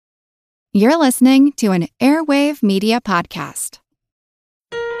You're listening to an Airwave Media Podcast.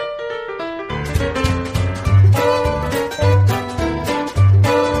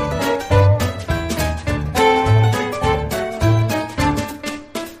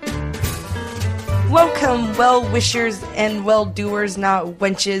 Welcome, well-wishers and well-doers, not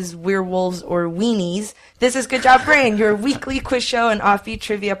wenches, werewolves, or weenies. This is Good Job Brain, your weekly quiz show and offbeat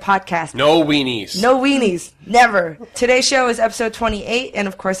trivia podcast. No weenies. No weenies. Never. Today's show is episode 28, and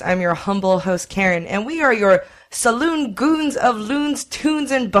of course, I'm your humble host, Karen, and we are your saloon goons of loons,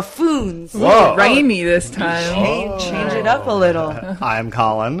 tunes, and buffoons. Whoa. Rainy this time. Change it up a little. I'm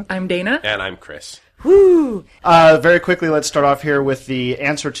Colin. I'm Dana. And I'm Chris. Woo! Very quickly, let's start off here with the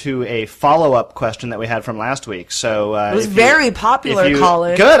answer to a follow-up question that we had from last week. So it was very popular,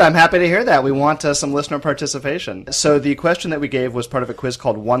 Colin. Good, I'm happy to hear that. We want some listener participation. So the question that we gave was part of a quiz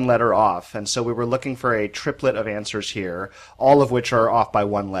called One Letter Off, and so we were looking for a triplet of answers here, all of which are off by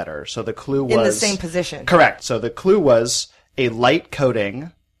one letter. So the clue was... in the same position. Correct. So the clue was a light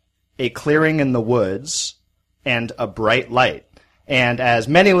coating, a clearing in the woods, and a bright light. And as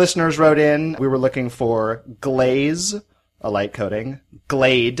many listeners wrote in, we were looking for glaze, a light coating,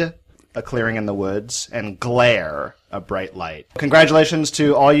 glade, a clearing in the woods, and glare, a bright light. Congratulations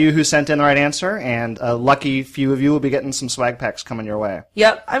to all you who sent in the right answer, and a lucky few of you will be getting some swag packs coming your way.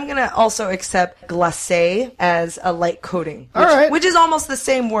 Yep, I'm going to also accept glacé as a light coating. All right. Which is almost the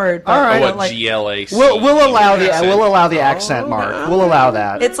same word. But All right. What, like, GLAC? We'll allow the accent mark. We'll allow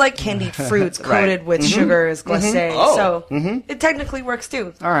that. it's like candied fruits coated with sugar is glacé. Oh. So it technically works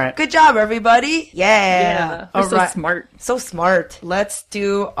too. All right. Good job, everybody. Yeah. We're All so right. smart. So smart. Let's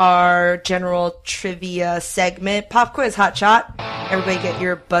do our general trivia segment. Pop quiz, hot shot. Everybody get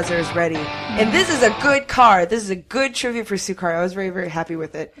your buzzers ready. And this is a good card. This is a good Trivia Pursuit card. I was very, very happy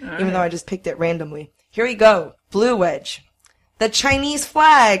with it, even though I just picked it randomly. Here we go. Blue wedge. The Chinese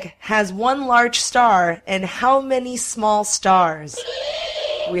flag has one large star and how many small stars?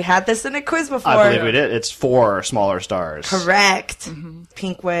 We had this in a quiz before. I believe we did. It's 4 smaller stars. Correct.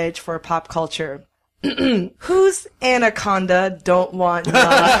 Pink wedge for pop culture. Whose anaconda don't want none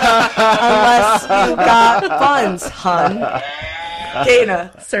unless you got buns, hun?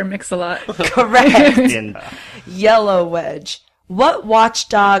 Dana. Sir Mix-a-Lot. Correct. In Yellow wedge. What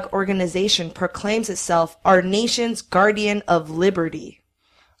watchdog organization proclaims itself our nation's guardian of liberty?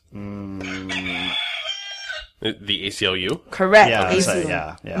 The ACLU? Correct. Yeah, I'd say,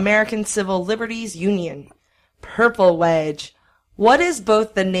 ACLU. yeah. American Civil Liberties Union. Purple wedge. What is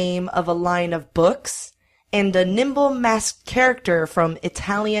both the name of a line of books and a nimble masked character from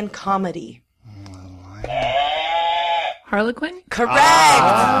Italian comedy? Harlequin? Correct.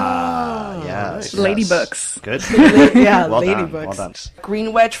 yes. Lady yes. Books. Good. Yeah, Well done, ladybooks. well done.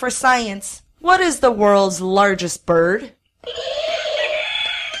 Green wedge for science. What is the world's largest bird?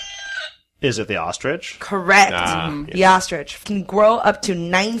 Is it the ostrich? Correct. Ah, The ostrich can grow up to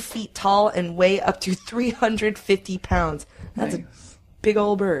 9 feet tall and weigh up to 350 pounds. That's a big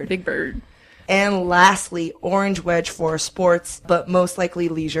old bird. Big bird. And lastly, orange wedge for sports, but most likely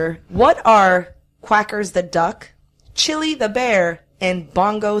leisure. What are Quackers the duck, Chili the bear, and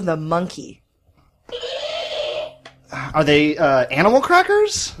Bongo the monkey? Are they animal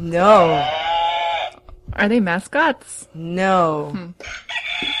crackers? No. Are they mascots? No.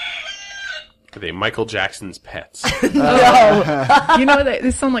 Are they Michael Jackson's pets? No. You know,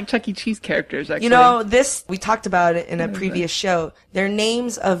 they sound like Chuck E. Cheese characters, actually. You know, this, we talked about it in a previous show. They're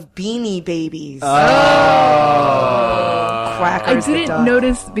names of Beanie Babies. Quackers I the didn't duck.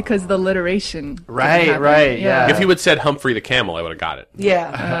 notice because the alliteration. didn't Right, happen. right, yeah. If you had said Humphrey the Camel, I would have got it.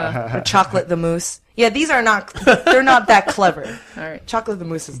 Yeah. Or Chocolate the Moose. Yeah, these are not, they're not that clever. All right. Chocolate the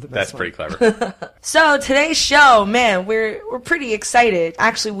Moose is the best That's one. pretty clever. So today's show, man, we're pretty excited.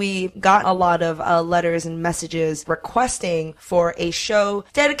 Actually, we got a lot of letters and messages requesting for a show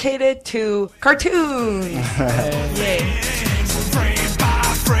dedicated to cartoons. Yay. Frame by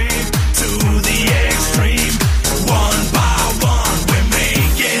frame to the extreme. One by one, we're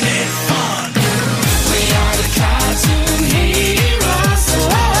making it fun. We are the cartoon heroes.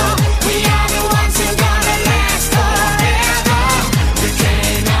 We are the ones who gonna last forever. We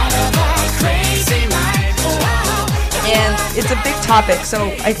came out of our crazy mind. And it's a big topic, so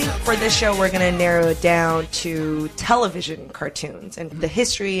I think for this show we're going to narrow it down to television cartoons and the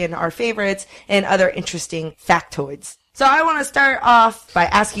history and our favorites and other interesting factoids. So I want to start off by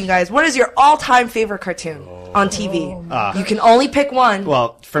asking you guys, what is your all-time favorite cartoon on TV? You can only pick one.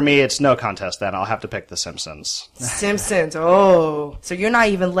 Well, for me, it's no contest then. I'll have to pick The Simpsons. Simpsons. Oh. So you're not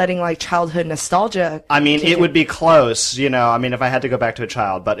even letting, like, childhood nostalgia. I mean, it would be close, you know, I mean, if I had to go back to a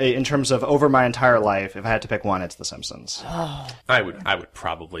child. But in terms of over my entire life, if I had to pick one, it's The Simpsons. I would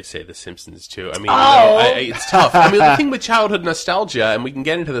probably say The Simpsons too. I mean, you know, it's tough. I mean, the thing with childhood nostalgia, and we can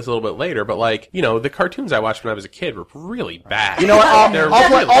get into this a little bit later, but like, you know, the cartoons I watched when I was a kid were really bad. You know what? I'll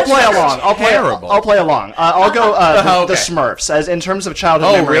play along. I'll play along. I'll go Okay. the Smurfs. As in terms of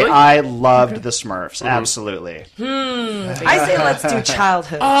childhood memory, really? I loved the Smurfs. Absolutely. I say let's do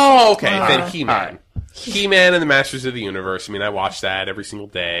childhood. Oh, okay. Then He-Man. He-Man and the Masters of the Universe. I mean, I watched that every single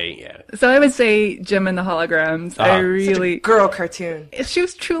day. Yeah. So I would say Jim and the Holograms. I really... Girl cartoon. She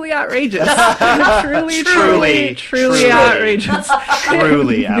was truly outrageous. truly outrageous.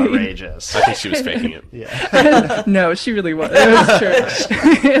 Truly outrageous. I think she was faking it. No, she really was. It was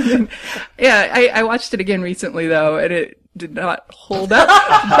true. And then, yeah, I watched it again recently, though, and it did not hold up,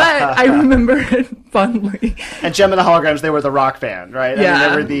 but I remember it fondly. And Gem and the Holograms, they were the rock band, right? Yeah.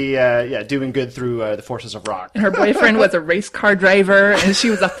 I mean, they were the, doing good through the forces of rock. And her boyfriend was a race car driver, and she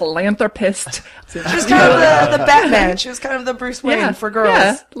was a philanthropist. She was kind of the Batman. She was kind of the Bruce Wayne for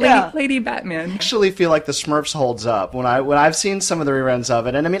girls. Lady Batman. I actually feel like the Smurfs holds up when I've seen some of the reruns of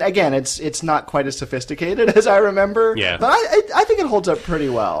it, and I mean, again, it's not quite as sophisticated as I remember. Yeah. But I think it holds up pretty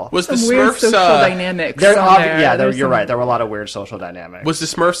well. Was the Some weird Smurfs social dynamics on there. There's you're some- right. There were a lot of weird social dynamics. Was the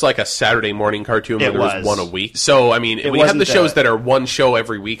Smurfs like a Saturday morning cartoon where It there was was. one a week? So, I mean, when you have wasn't the shows a- that are one show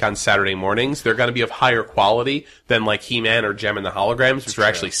every week on Saturday mornings, they're going to be of higher quality than like He-Man or Gem and the Holograms, which are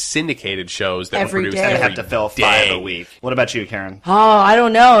actually syndicated shows that Every were produced day. They every have to fill 5 day. a week. What about you, Karen? Oh, I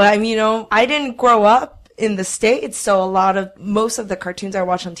don't know. I mean, I didn't grow up in the States, so most of the cartoons I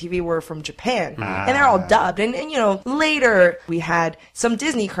watched on TV were from Japan. And they're all dubbed. And, later we had some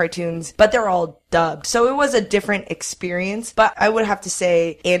Disney cartoons, but they're all dubbed. So it was a different experience. But I would have to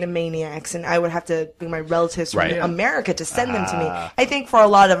say Animaniacs, and I would have to bring my relatives from America to send them to me. I think for a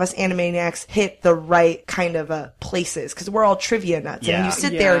lot of us, Animaniacs hit the right kind of places, because we're all trivia nuts. And you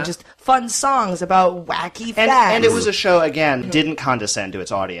sit there and just fun songs about wacky facts. And it was a show, again, didn't condescend to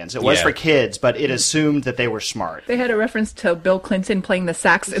its audience. It was Yeah. for kids, but it assumed that they were smart. They had a reference to Bill Clinton playing the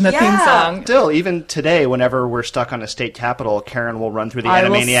sax in the theme Yeah. song. Still, even today, whenever we're stuck on a state capitol, Karen will run through the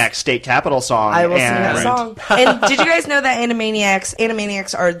Animaniacs state capitol song. I will sing and that song. And did you guys know that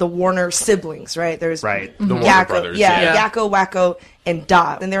Animaniacs are the Warner siblings, right? There's Right. The Warner Yakko, Brothers. Yakko, Wacko, and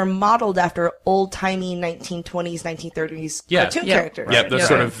Dot. And they're modeled after old-timey 1920s, 1930s cartoon characters. Yeah, the Yeah.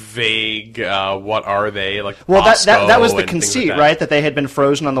 sort of vague, what are they? Like Well, that was Bosco the and things like conceit, that. right? That they had been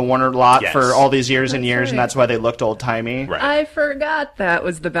frozen on the Warner lot Yes. for all these years and years, and right. that's why they looked old-timey. Right. I forgot that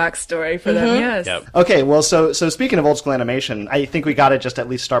was the backstory for them, yes. Yep. Okay, well, so speaking of old school animation, I think we got to just at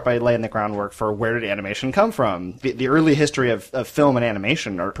least start by laying the groundwork for where did animation come from. The early history of film and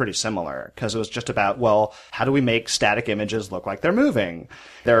animation are pretty similar, because it was just about, well, how do we make static images look like they're moving?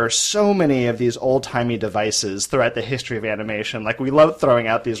 There are so many of these old-timey devices throughout the history of animation. Like, we love throwing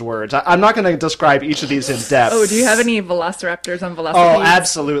out these words. I'm not going to describe each of these in depth. Oh, do you have any velociraptors on velocities? Oh,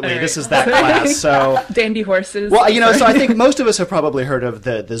 absolutely. All right. This is that class, so... Dandy horses. Well, so I think most of us have probably heard of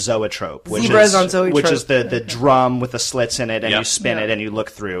the zoetrope, which Zebras is on zoetrope. which is the drum with the slits in it, and Yep. you spin it and you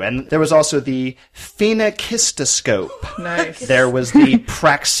look through. And there was also the phenakistoscope. Nice. There was the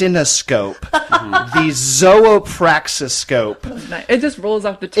praxinoscope, the zoopraxiscope. Nice. It just rolls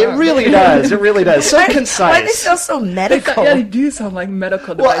off the tongue. It really does. It really does. So Why do they concise. feel so medical? Yeah, they do sound like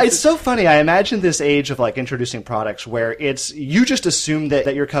medical Well, devices. it's so funny. I imagine this age of like introducing products where it's you just assume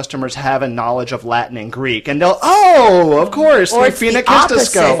that your customers have a knowledge of Latin and Greek, and they'll of course, Or the it's the phenakistoscope.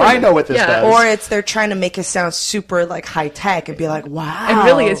 opposite. I know what this does. Or it's they're trying to make it sound super like high tech and be like, wow. And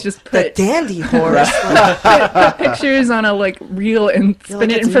really it's just the put- dandy horse. Put pictures on a reel and spin like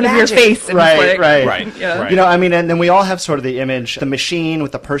it in it's front magic. of your face. And Right, it's like, right. Right. Yeah. Right. You know, I mean, and then we all have sort of the image, the machine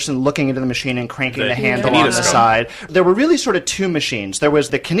with the person looking into the machine and cranking The the handle on the kinetoscope. side. There were really sort of two machines. There was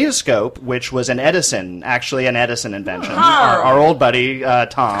the kinetoscope, which was an Edison invention. Our old buddy,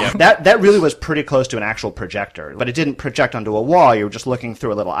 Tom. That really was pretty close to an actual projector, but it didn't project onto a wall. You were just looking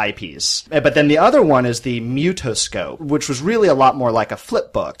through a little eyepiece. But then the other one is the mutoscope, which was really a lot more like a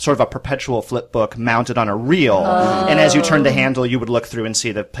flip book, sort of a perpetual flip book mounted on a reel. And as you turned the handle, you would look through and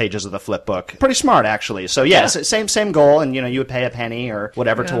see the pages of the flip book. Pretty smart, actually. So yes, same goal, and you would pay a penny or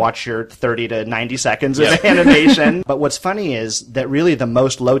whatever to watch your 30 to 90 seconds of animation. But what's funny is that really the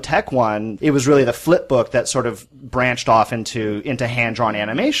most low-tech one, it was really the flip book that sort of branched off into hand-drawn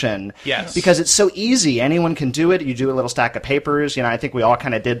animation. Yes. Because it's so easy. Anyone can do it. You do a little stack of papers. I think we all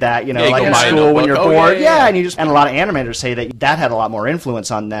kind of did that, you like go in buy a school when notebook. you're bored. Yeah. And and a lot of animators say that had a lot more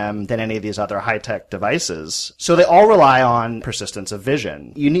influence on them than any of these other high-tech devices. So they all rely on persistence of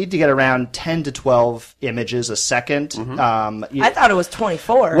vision. You need to get around 10 to 12 images a second. I thought it was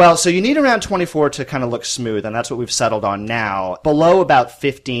 24. Well, so you need around 24 to kind of look smooth, and that's what we've settled on now. Below about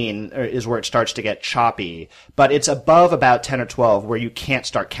 15 is where it starts to get choppy, but it's above about 10 or 12 where you can't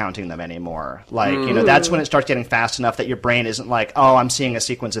start counting them anymore. Like, that's when it starts getting fast enough that your brain isn't like, oh, I'm seeing a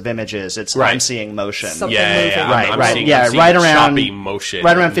sequence of images. It's I'm seeing motion. Something Yeah, moving. I'm Right, seeing right around choppy motion.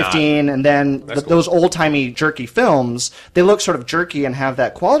 right around 15, and then cool. those old-timey jerky films, they look sort of jerky and have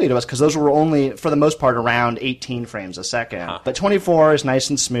that quality to us because those were only, for the most part, around 18 frames a second. But 24 is nice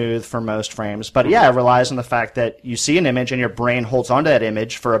and smooth for most frames. But yeah, it relies on the fact that you see an image and your brain holds onto that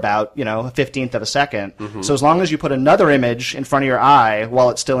image for about, a 15th of a second. So as long as you put another image in front of your eye while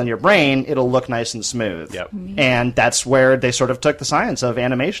it's still in your brain, it'll look nice and smooth. Yep. And that's where they sort of took the science of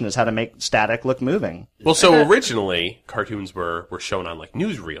animation, is how to make static look moving. Well, so originally, cartoons were shown on, like,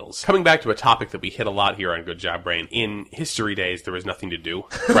 newsreels. Coming back to a topic that we hit a lot here on Good Job Brain, in history days, there was nothing to do,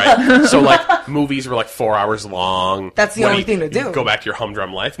 right? So, like, movies were, like, 4 hours long. That's the only thing to do. Go back to your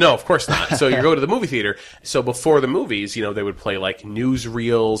humdrum life? No, of course not. So you go to the movie theater. So before the movies, they would play, like,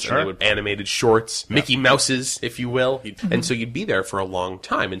 newsreels, and they would animated shorts, Mickey Mouses, if you will. And so you'd be there for a long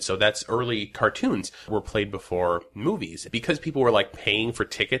time. And so that's early cartoons were played before movies. Because people were, like, paying for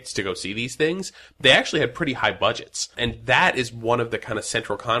tickets to go see these things, they actually had pretty high budgets. And that is one of the kind of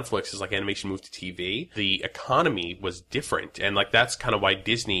central conflicts as, like, animation moved to TV. The economy was different. And, like, that's kind of why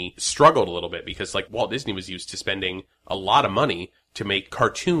Disney struggled a little bit, because, like, Walt Disney was used to spending a lot of money to make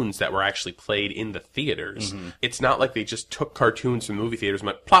cartoons that were actually played in the theaters. It's not like they just took cartoons from movie theaters and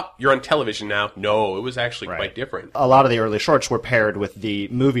went, plop, you're on television now. No, it was actually quite different. A lot of the early shorts were paired with the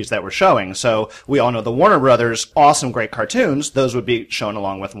movies that were showing. So we all know the Warner Brothers, awesome, great cartoons. Those would be shown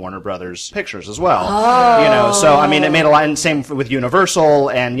along with Warner Brothers pictures as well. So, I mean, it made a lot, and same with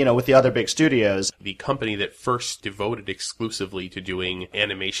Universal and, with the other big studios. The company that first devoted exclusively to doing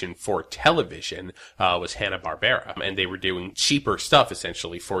animation for television was Hanna-Barbera. And they were doing cheaper stuff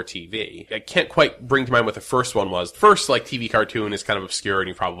essentially for TV. I can't quite bring to mind what the first one was. The first, like, TV cartoon is kind of obscure and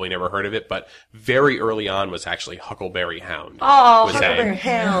you've probably never heard of it, but very early on was actually Huckleberry Hound. Oh, Huckleberry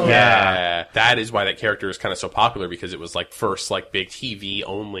Hound. Yeah. That is why that character is kind of so popular, because it was, like, first, like, big TV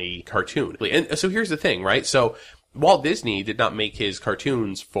only cartoon. And so here's the thing, right? So Walt Disney did not make his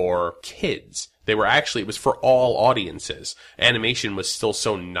cartoons for kids. They were actually, it was for all audiences. Animation was still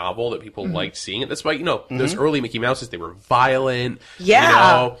so novel that people liked seeing it. That's why, those early Mickey Mouses, they were violent.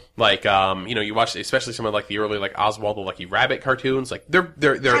 Yeah. Like, you watch, especially some of, like, the early, like, Oswald the Lucky Rabbit cartoons. Like, they're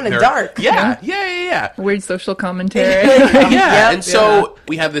kind of dark. Yeah. Weird social commentary. And so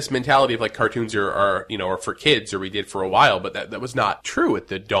we have this mentality of, like, cartoons are for kids, or we did for a while, but that was not true at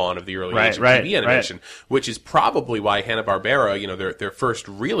the dawn of the early age of TV animation, which is probably why Hanna-Barbera, their first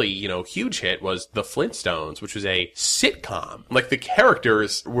really, huge hit was The Flintstones, which was a sitcom. Like, the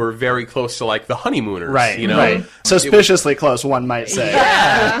characters were very close to, like, the Honeymooners. Right. Suspiciously close, one might say.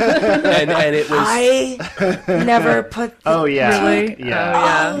 Yeah. and it was... I never put... Really?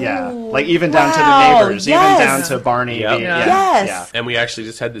 Yeah. Like, even down to the neighbors, even down to Barney. Yes. And we actually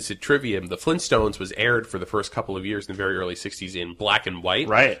just had this at Trivia. The Flintstones was aired for the first couple of years in the very early 60s in black and white.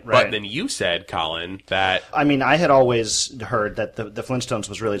 Right. But then you said, Colin, that... I mean, I had always heard that the Flintstones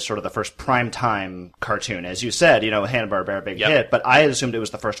was really sort of the first primetime cartoon. As you said, Hanna-Barbera, big hit. But I had assumed it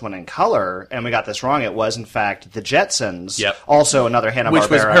was the first one in color, and we got this wrong. It was, in fact, The Jetsons. Also another Hanna-Barbera. Which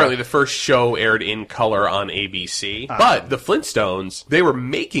was apparently the first show aired in color on ABC. But the Flintstones, they were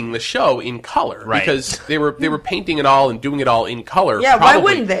making the show in color. Because they were painting it all and doing it all in color. Yeah, why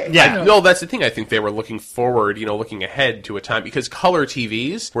wouldn't they? Yeah. No, that's the thing. I think they were looking forward, looking ahead to a time, because color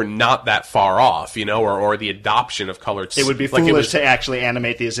TVs were not that far off, or the adoption of color. It would be foolish to actually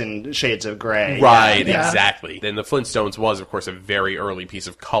animate these in shades of gray. Right, exactly. And the Flintstones was, of course, a very early piece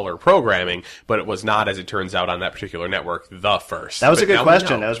of color programming, but it was not, as it turns out, on that particular network, the first. That was a good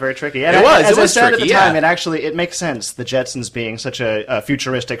question. That was very tricky. And it was. As it was I said tricky, at the time, it makes sense. The Jetsons being such a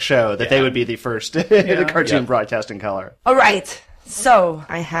futuristic show that they would be the first cartoon broadcast in color. All right. So,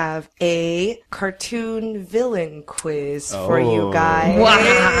 I have a cartoon villain quiz for you guys.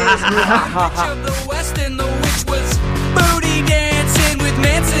 Of the West, and the witch was booty dancing with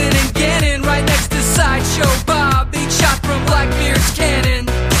Manson and Gannon right next to Sideshow Bob, being shot from Blackbeard's cannon.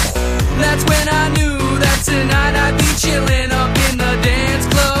 That's when I knew that tonight I'd be chilling up in the dance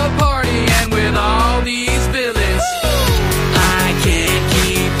club party, and with all these villains, I can't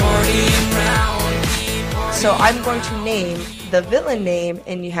keep partying round. So I I'm going to name the villain name,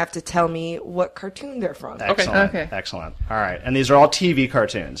 and you have to tell me what cartoon they're from. Excellent. Okay. Excellent. All right. And these are all TV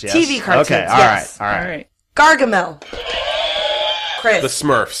cartoons, yes? TV cartoons, Okay. All yes. right. All right. Gargamel. Chris. The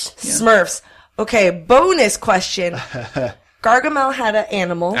Smurfs. Smurfs. Okay, bonus question. Gargamel had an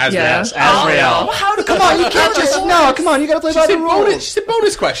animal. Azrael. Yes, Azrael. Come on, you can't just... No, come on. You got to play by the rules. She said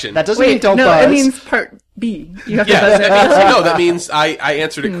bonus question. That doesn't mean Wait, don't no, buzz. it means part B. You have to Yeah, buzz it. no, that means I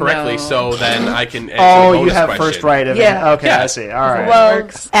answered it correctly, No. so then I can answer Oh, the bonus you have question. first right. Yeah. Okay, Yeah. I see. All right. Well,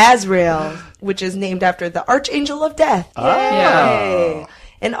 Azrael, which is named after the Archangel of Death. Yay!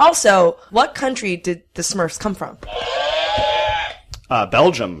 And also, what country did the Smurfs come from?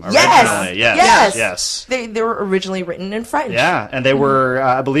 Belgium, Yes! originally. Yes. Yes! Yes. They were originally written in French. Yeah, and they were,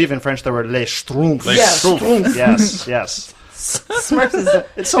 I believe in French, they were les Schtroumpfs. Les Yes. Schtroumpfs. Yes, yes. Smurfs is...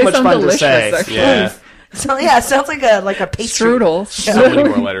 It's so They much sound fun delicious, to say. actually. Yeah. So, yeah, it sounds like a pastry. Strudel. So many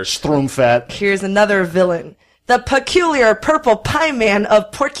more letters. Schtroumpfette. Here's another villain. The peculiar purple pie man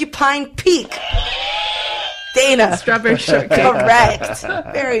of Porcupine Peak. Dana. Strawberry shortcake. Correct.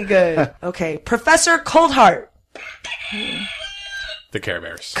 Very good. Okay. Professor Coldheart. The Care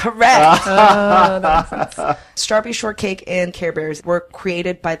Bears. Correct. That makes sense. Strawberry Shortcake and Care Bears were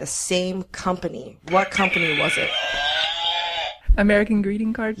created by the same company. What company was it? American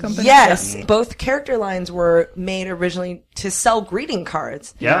Greeting Card Company? Yes. Both character lines were made originally to sell greeting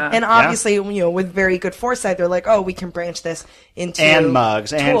cards. Yeah. And obviously, with very good foresight, they're like, oh, we can branch this into... And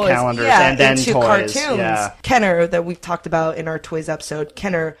mugs, and toys. calendars, Yeah, and then into toys. cartoons. Yeah. Kenner, that we've talked about in our toys episode,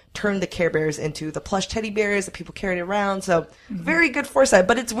 Kenner turned the Care Bears into the plush teddy bears that people carried around. So, very good foresight.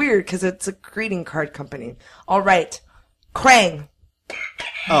 But it's weird because it's a greeting card company. All right. Krang.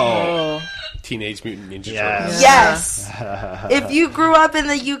 Oh. Teenage Mutant Ninja Yes. Turtles. Yes. If you grew up in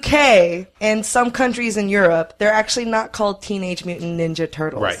the UK and some countries in Europe, they're actually not called Teenage Mutant Ninja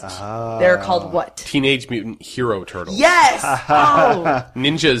Turtles. Right. They're called what? Teenage Mutant Hero Turtles. Yes. Oh.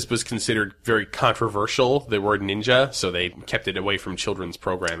 Ninjas was considered very controversial, the word ninja, so they kept it away from children's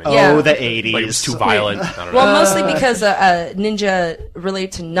programming. Yeah. Oh, the 80s. Like it was too violent. I don't know. Well, mostly because ninja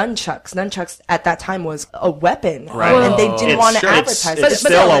related to nunchucks. Nunchucks at that time was a weapon, Right. and they didn't It's want to true. advertise It's it.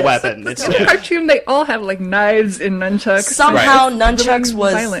 still a weapon. It's In the cartoon, they all have like knives and nunchucks. Somehow Right. nunchucks Really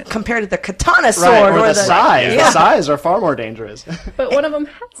was violent. compared to the katana sword right, or the sai. Yeah. The sais are far more dangerous. But one of them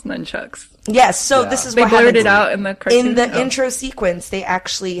has nunchucks. Yes, so this is They what blurred happens. it out in the cartoon. In the Oh. intro sequence, they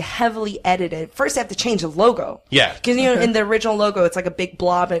actually heavily edited. First, they have to change the logo. Yeah. Because, in the original logo, it's like a big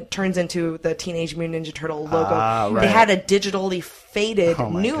blob and it turns into the Teenage Mutant Ninja Turtle logo. right. They had a digitally faded Oh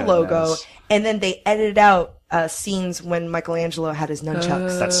my new goodness. logo, and then they edited out scenes when Michelangelo had his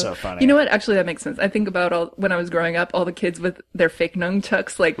nunchucks. That's so funny. You know what? Actually, that makes sense. I think about when I was growing up, all the kids with their fake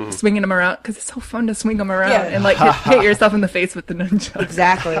nunchucks, like swinging them around, because it's so fun to swing them around Yeah. and like hit yourself in the face with the nunchucks.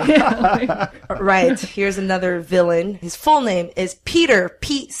 Exactly. Right. Here's another villain. His full name is Peter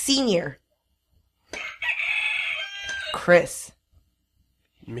Pete Sr. Chris.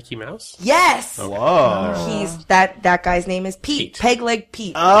 Mickey Mouse? Yes. Whoa. He's that guy's name is Pete. Pete. Peg-leg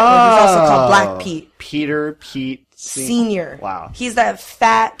Pete. Oh. He's also called Black Pete Peter Pete Senior. Wow. He's that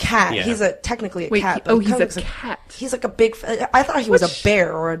fat cat. Yeah. He's technically a Wait, cat. he's kinda a looks cat. He's like a big. I thought he was a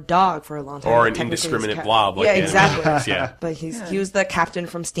bear or a dog for a long time. Or but an technically he's a indiscriminate cat. blob. Like yeah, in exactly. Animals, yeah. But he was the captain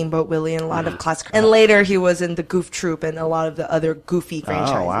from Steamboat Willie and a lot of classic. And later he was in the Goof Troop and a lot of the other Goofy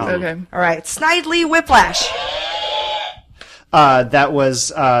franchises. Oh, wow. Okay. All right, Snidely Whiplash. That was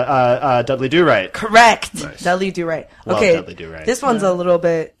Dudley Do-Right. Correct. Dudley Do-Right. Love Okay, Dudley Do-Right. this one's a little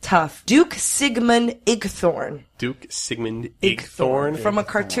bit tough. Duke Sigmund Igthorn. Duke Sigmund Igthorn. From a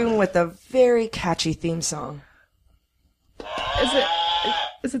cartoon with a very catchy theme song.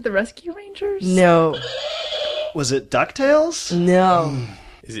 Is it the Rescue Rangers? No. Was it DuckTales? No.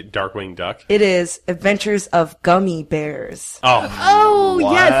 Is it Darkwing Duck? It is Adventures of Gummy Bears. Oh. Oh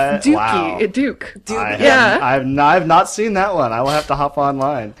yes, Dookie. Wow. Duke. Yeah. I've not seen that one. I will have to hop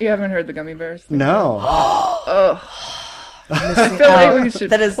online. You haven't heard the Gummy Bears? No. I feel like we should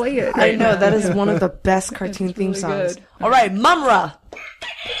That is, play it. I right know, now. that is one of the best cartoon It's theme really songs. good. All right, Mumra.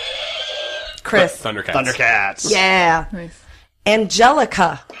 Chris. Thundercats. Thundercats. Yeah. Nice.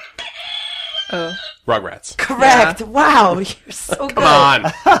 Angelica. Oh. Rugrats. Correct. Wow, you're so good. Come on.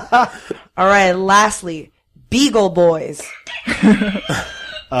 All right, lastly, Beagle Boys.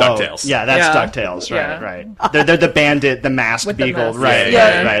 DuckTales. Yeah, that's Yeah. DuckTales. Right, Yeah. right. They're the bandit, the masked With the beagle. mask. Right,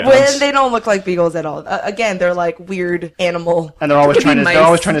 Yeah, right, right. Well, they don't look like beagles at all. Again, they're like weird animal. And they're always Could be trying to mice. they're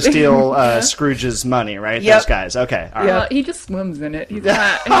always trying to steal Scrooge's money, right? Yep. Those guys. Okay, all right. Well, he just swims in it. He's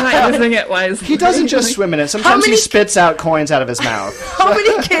not using it wisely. He doesn't just swim in it. Sometimes he many- spits out coins out of his mouth. How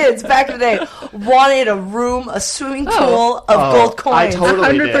many kids back in the day wanted a swimming pool of gold coins? I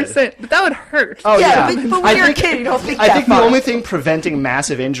totally did. 100%. But that would hurt. Oh, yeah, yeah. but when you're a kid, you don't think I that think far. the only thing preventing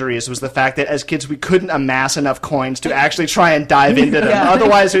massive injuries was the fact that as kids we couldn't amass enough coins to actually try and dive into them. Yeah.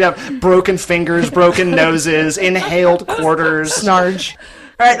 Otherwise we'd have broken fingers, broken noses, inhaled quarters. Snarge.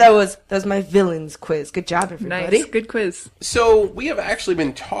 All right, that was my villains quiz. Good job, everybody. Nice. Good quiz. So we have actually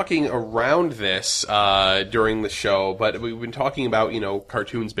been talking around this during the show, but we've been talking about,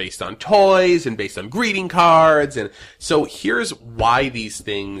 cartoons based on toys and based on greeting cards. And so here's why these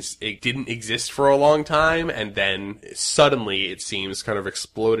things didn't exist for a long time, and then suddenly, it seems, kind of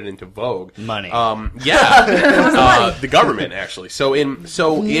exploded into vogue. Money. Yeah. The government, actually. So in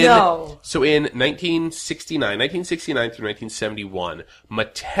 1969 through 1971,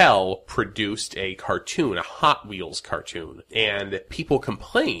 Mattel produced a cartoon, a Hot Wheels cartoon, and people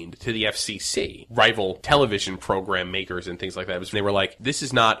complained to the FCC, rival television program makers and things like that. They were like, this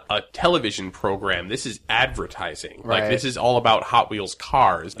is not a television program, this is advertising. Right. Like, this is all about Hot Wheels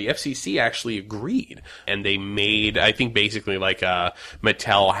cars. The FCC actually agreed, and they made, I think basically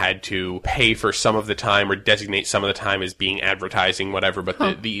Mattel had to pay for some of the time or designate some of the time as being advertising, whatever,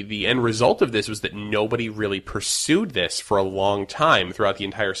 but the end result of this was that nobody really pursued this for a long time throughout the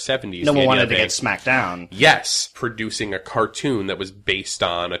entire 70s. No The one idea wanted to that get smacked down. Yes, producing a cartoon that was based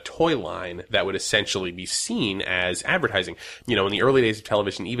on a toy line that would essentially be seen as advertising. In the early days of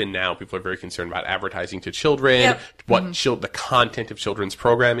television, even now, people are very concerned about advertising to children, the content of children's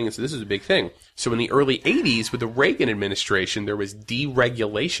programming, and so this is a big thing. So in the early 80s, with the Reagan administration, there was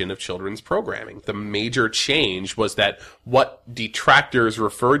deregulation of children's programming. The major change was that what detractors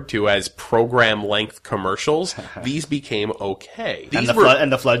referred to as program-length commercials, these became okay. And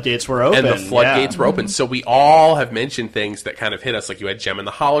the floodgates were open. And the floodgates were open. So we all have mentioned things that kind of hit us. Like you had Gem and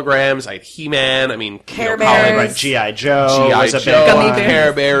the Holograms, I had He-Man, Care Bears. Right, G.I. Joe. G.I. was a big Joe, Gummy one. Bears.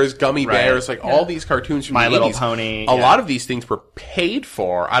 Care Bears, Gummy Right. Bears, all these cartoons from My the Little 80s. Pony, A yeah. lot of these things were paid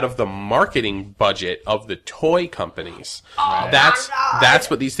for out of the marketing budget of the toy companies. That's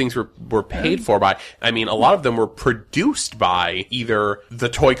what these things were paid for by. I mean, a lot of them were produced by either the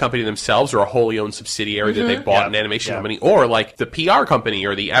toy company themselves or a wholly owned subsidiary that they bought an animation company, or like the PR company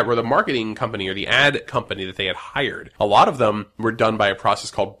or the marketing company or the ad company that they had hired. A lot of them were done by a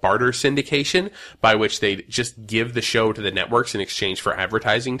process called barter syndication, by which they'd just give the show to the networks in exchange for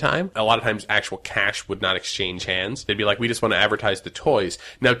advertising time. A lot of times actual cash would not exchange hands. They'd be like, we just want to advertise the toys.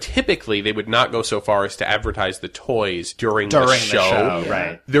 Now, typically, they would not go so far as to advertise the toys during the show.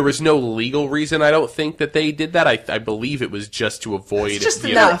 Right. There was no legal reason, I don't think, that they did that. I believe it was just to avoid just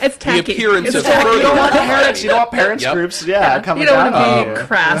you know, enough. It's the tacky. appearance It's of tacky. You don't want further. parents. You don't want parents Yep. groups. coming You don't down want on to you. be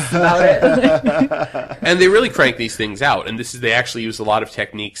crass about it. And they really crank these things out. And they actually used a lot of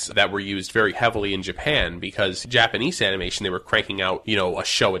techniques that were used very heavily in Japan, because Japanese animation, they were cranking out, a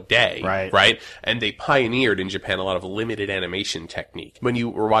show a day. Right? And they pioneered in Japan a lot of limited animation technique. When you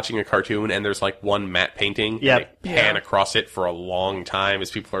were watching a cartoon and there's like one matte painting, and they pan across it for a long time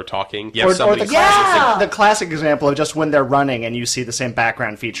as people are talking. You have Or somebody the classic example of just when they're running and you see the same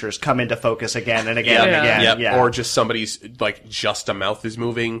background features come into focus again and again and again. Yep. Yeah. Or just somebody's, just a mouth is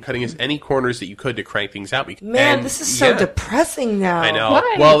moving, cutting as any corners that you could to crank things out. Man, this is so depressing now. I know.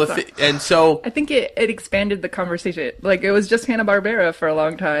 Why? Well, and so... I think it expanded the conversation. Like, it was just Hanna-Barbera for a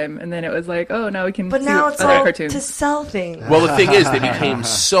long time, and then it was like, oh, now we can But see now it's other all cartoons. to sell things. Well, the thing is, they became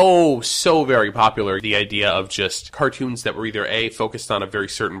so very popular. The idea of just cartoons that were either focused on a very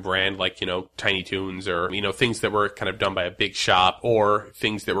certain brand, like, Tiny Toons, or, things that were kind of done by a big shop, or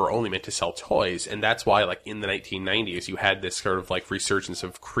things that were only meant to sell toys. And that's why, like, in the 1990s, you had this sort of, like, resurgence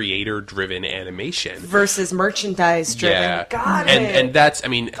of creator-driven animation. Versus merchandise-driven. Yeah. Got it. And that's,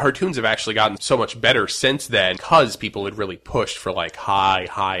 cartoons have actually gotten so much better since then, because people had really pushed for, like,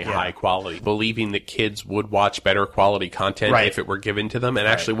 high quality, believing that kids would watch better quality content if it were given to them. And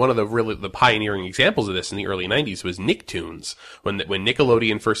actually, one of the pioneering examples of this in the early 90s was Nicktoons. When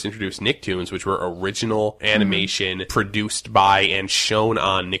Nickelodeon first introduced Nicktoons, which were original animation produced by and shown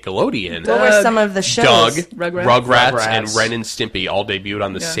on Nickelodeon. What were some of the shows? Doug, Rugrats. Rugrats, and Ren and Stimpy all debuted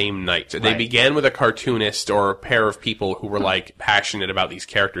on the same night. They began with a cartoonist or a pair of people who were like passionate about these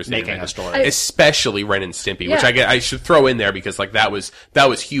characters, Making a story. especially Ren and Stimpy, which I should throw in there because like that was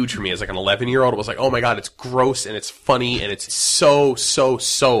huge for me as like an 11-year-old. It was like, oh my god, it's gross and it's funny and it's so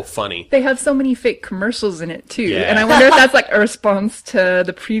funny. they have so many fake commercials in it too, Yeah. and I wonder if that's like a response to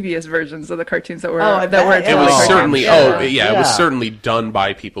the previous versions of the cartoons that were I that were. bet. It was Oh, certainly, yeah. it was certainly done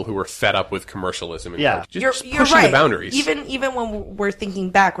by people who were fed up with commercialism. And Yeah. just You're pushing right. the boundaries. Even when we're thinking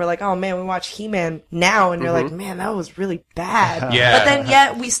back, we're like, oh man, we watch He-Man now, and you're like, man, that was really bad. Yeah. But then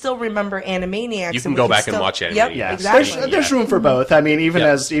yet we still remember Animaniacs. You can and we go back and still- watch Animaniacs. Yep, Yeah, exactly. there's room for both. I mean, even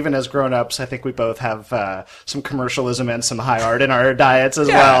Yeah. as grown-ups, I think we both have some commercialism and some high art in our diets as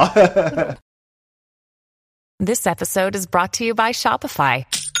well. This episode is brought to you by Shopify.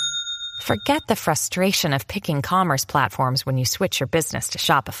 Forget the frustration of picking commerce platforms when you switch your business to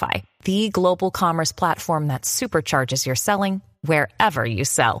Shopify, the global commerce platform that supercharges your selling wherever you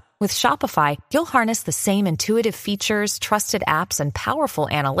sell. With Shopify, you'll harness the same intuitive features, trusted apps, and powerful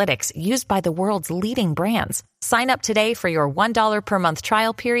analytics used by the world's leading brands. Sign up today for your $1 per month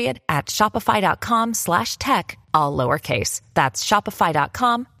trial period at shopify.com/tech, all lowercase. That's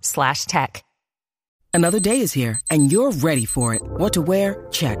shopify.com/tech. Another day is here, and you're ready for it. What to wear?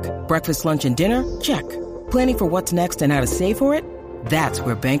 Check. Breakfast, lunch, and dinner? Check. Planning for what's next and how to save for it? That's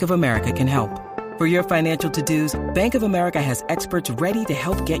where Bank of America can help. For your financial to-dos, Bank of America has experts ready to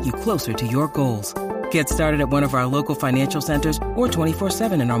help get you closer to your goals. Get started at one of our local financial centers or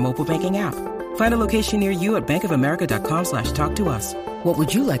 24/7 in our mobile banking app. Find a location near you at bankofamerica.com/talktous. What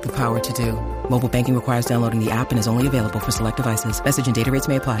would you like the power to do? Mobile banking requires downloading the app and is only available for select devices. Message and data rates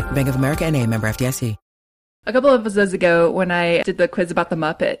may apply. Bank of America NA, member FDIC. A couple of episodes ago, when I did the quiz about the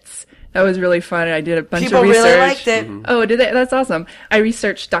Muppets, that was really fun. I did a bunch People of research. really liked it. Oh, did they? That's awesome. I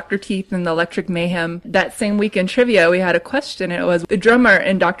researched Dr. Teeth and the Electric Mayhem. That same week in trivia, we had a question. It was, the drummer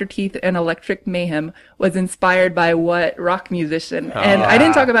in Dr. Teeth and Electric Mayhem was inspired by what rock musician? And I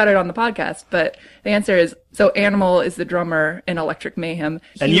didn't talk about it on the podcast, but the answer is, so Animal is the drummer in Electric Mayhem.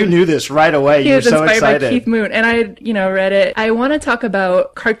 And you knew this right away. He You were was so inspired by excited. Keith Moon, and I, read it. I want to talk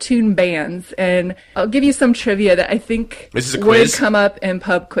about cartoon bands, and I'll give you some trivia that I think This is a would quiz? come up in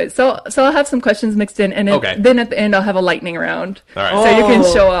pub quiz. So I'll have some questions mixed in, and Okay. then at the end I'll have a lightning round. All right. So you can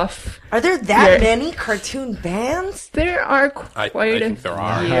show off. Are there that Yeah. many cartoon bands? There are I quite a think there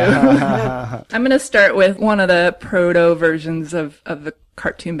are. few. I'm going to start with one of the proto versions of the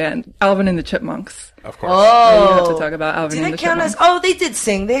cartoon band, Alvin and the Chipmunks. Of course. You have to talk about Alvin Did and it the count as? Chipmunks. Oh, they did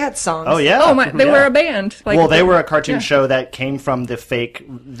sing. They had songs. Oh, yeah. Oh my! They Yeah. were a band. Like, Well, they were a cartoon yeah. show that came from the fake.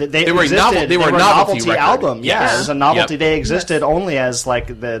 They were a existed. they were a novelty record. album. Yeah, Yes. it was a novelty. Yep. They existed only as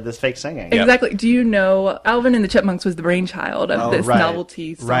like the fake singing. Yep. Exactly. Do you know Alvin and the Chipmunks was the brainchild of this right.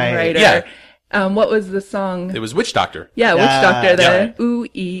 novelty Right. songwriter? Yeah. What was the song? It was Witch Doctor. Yeah, Witch Yeah, Doctor. The yeah. ooh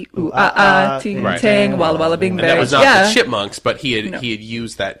ee ooh ah ting Right. tang walla walla bing And bang. that was not yeah. the Chipmunks, but he had No.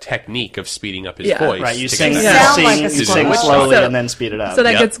 used that technique of speeding up his Yeah. voice. Right, you to sing, get you that Sound song. sing, like a you song. sing So- slowly and then speed it up. So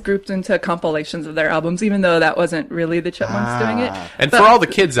that Yep. gets grouped into compilations of their albums, even though that wasn't really the Chipmunks doing it. And But- for all the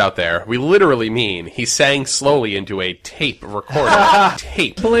kids out there, we literally mean he sang slowly into a tape recorder.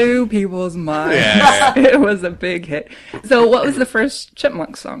 Tape. blew people's minds. Yeah. It was a big hit. So what was the first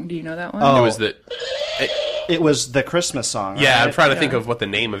Chipmunks song? Do you know that one? Oh. It was the. It was the Christmas song. Yeah, right? I'm trying to think of what the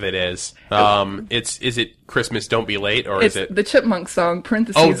name of it is. Is it Christmas Don't Be Late or It's is it? the Chipmunks song,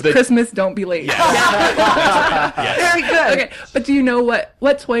 parentheses, Oh, the- Christmas Don't Be Late. Very good. Okay, but do you know what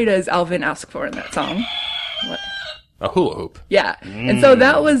toy does Alvin ask for in that song? What? A hula hoop. Yeah. And so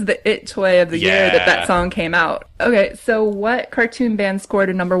that was the it toy of the year that Yeah. song came out. Okay, so what cartoon band scored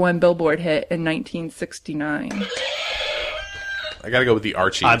a #1 Billboard hit in 1969? I gotta go with the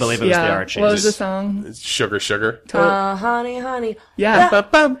Archies. I believe it was the Archies. What was the song? It's Sugar Sugar. Honey, honey. Yeah.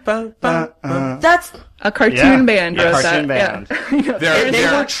 That's A cartoon Yeah, band a wrote cartoon that. band. Yeah. They're, They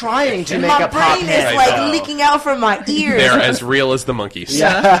they're, were trying to make my a pop brain hit. is like though. leaking out from my ears. they're as real as the monkeys.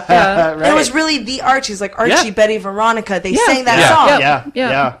 Yeah. It was really the Archies, like Archie, Yeah. Betty, Veronica. They Yeah. sang that Yeah. song. Yeah.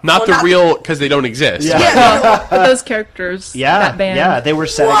 Yeah. Not Well, the not- real, because they don't exist. Yeah. Yeah. But those characters, Yeah, that band, yeah, they were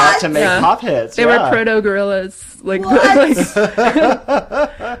setting out to make Yeah. pop hits. they yeah. were proto gorillas. Like, What?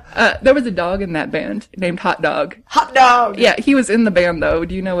 there was a dog in that band named Hot Dog. Hot dog. Yeah, he was in the band though.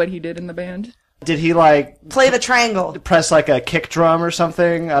 Do you know what he did in the band? Did he like Play the triangle. press like a kick drum or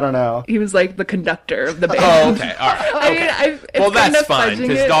something? I don't know. He was like the conductor of the band. Oh, okay. All right. I mean, it's Well, kind that's of fine, fudging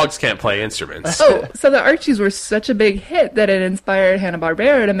because it. dogs can't play instruments. Oh, so the Archies were such a big hit that it inspired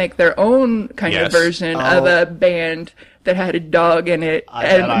Hanna-Barbera to make their own kind Yes. of version of a band that had a dog in it. I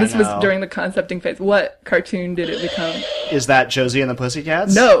bet I And this was know. during the concepting phase. What cartoon did it become? Is that Josie and the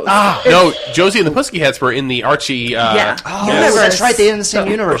Pussycats? No. No, Josie and the Pussycats were in the Archie. Yeah. Oh, Universe. that's right. They're in the same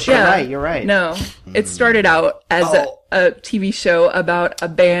So- universe. You're right. You're right. No, it started out as a TV show about a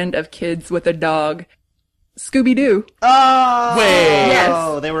band of kids with a dog. Scooby-Doo. Oh, Wait.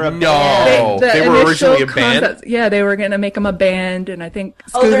 Yes. They were a No. band. They were initial originally a band? concept- Yeah, they were going to make them a band, and I think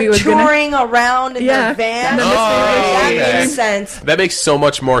Oh, Scooby they're was going to... touring around in their van? The That okay. makes sense. That makes so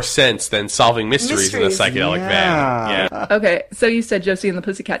much more sense than solving mysteries in a Mysteries. psychedelic van. Yeah. Okay, so you said Josie and the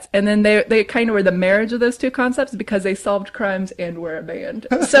Pussycats, and then they kind of were the marriage of those two concepts because they solved crimes and were a band.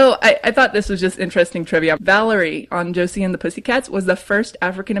 So I thought this was just interesting trivia. Valerie on Josie and the Pussycats was the first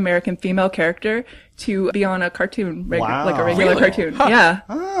African-American female character to be on a cartoon, Wow. like a regular Really? cartoon. Yeah.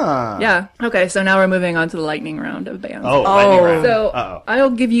 Ah. Yeah. Okay, so now we're moving on to the lightning round of bands. Oh, lightning round. So Uh-oh. I'll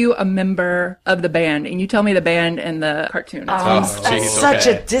give you a member of the band, and you tell me the band and the cartoon. That's geez, such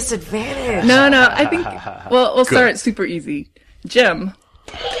okay. a disadvantage. No, I think we'll start super easy. Jim.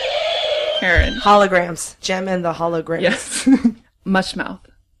 Karen. Holograms. Gem and the holograms. Yes. Mushmouth.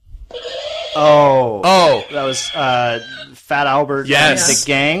 Oh, that was Fat Albert. Yes. and the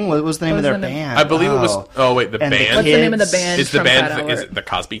Gang. What was the name of their was the name? band? I believe it was. Oh wait, the And the band. What's the name of the Kids. band Is the from Fat band? Albert? Is it the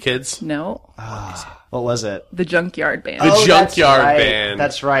Cosby Kids? No. What was it? The Junkyard Band. The Oh, that's Junkyard right. Band.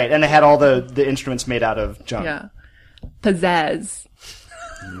 That's right. And they had all the instruments made out of junk. Yeah. Pizzazz.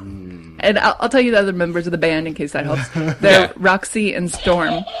 And I'll tell you the other members of the band in case that helps. They're Yeah. Roxy and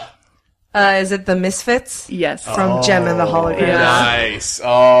Storm. Is it the Misfits? Yes. From Gem and the holograms. Yeah. Nice.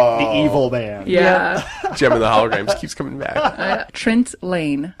 Oh, The evil band. Yeah. Gem of the Holograms keeps coming back. Trent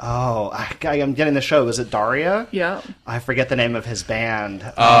Lane. Oh, I'm getting the show. Was it Daria? Yeah. I forget the name of his band.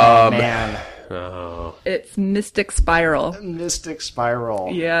 Oh, man. Oh, It's Mystic Spiral. Mystic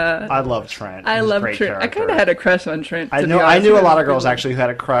Spiral. Yeah. I love Trent. I He's a love great Trent. I character. kind of had a crush on Trent. I to know. be I honest. knew a lot of girls actually who had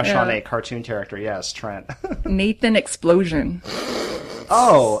a crush Yeah. on a cartoon character. Yes, Trent. Nathan Explosion.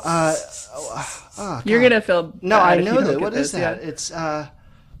 You're going to feel No, bad I if you know don't that. get What is this, that? yeah. It's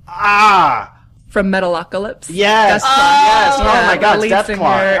From Metalocalypse. yes, Death Clock. yes. Oh Yeah, my God, the it's lead Death singer.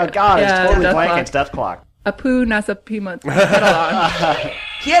 Clock. Oh God, Yeah, it's totally Death blank. Clock. It's Death Clock. Apu Nasapima Catalan.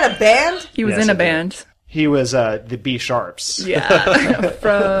 He had a band? He was Yes, in a he did. band. He was the B Sharps Yeah.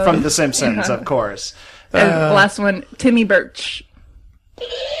 from The Simpsons, of course. And last one, Timmy Birch.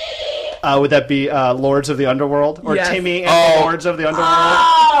 Would that be Lords of the Underworld or Yes. Timmy and the Lords of the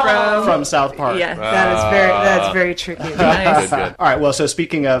Underworld from South Park? Yeah. That's very tricky. Nice. good. All right. Well, so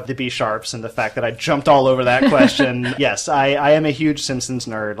speaking of the B Sharps and the fact that I jumped all over that question, yes, I am a huge Simpsons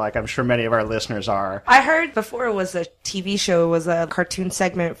nerd. Like I'm sure many of our listeners are. I heard before it was a TV show, it was a cartoon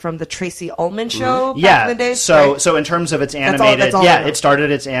segment from the Tracy Ullman show back Yeah. in the day. So in terms of its all- animated, that's all I know. it started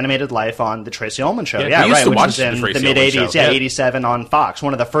its animated life on the Tracy Ullman show. Yeah, Yeah, we used right. to Which watch was the in Tracy the mid Ullman '80s. show. Yeah, Yeah. '87 on Fox.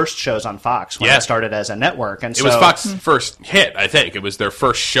 One of the first shows on Fox when Yeah. it started as a network. And it was Fox's first hit. I think it was their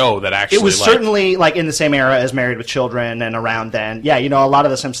first show that actually. It was like, certainly like in the same era as Married with Children and around then. Yeah, you know, a lot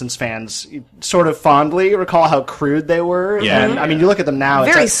of the Simpsons fans sort of fondly recall how crude they were. Yeah. And, I mean, you look at them now.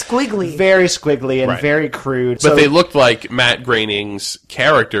 Very it's squiggly. Very squiggly and Right. very crude. But So- they looked like Matt Groening's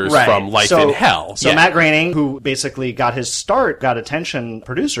characters Right. from Life So- in Hell. So Yeah. Matt Groening, who basically got his start, got attention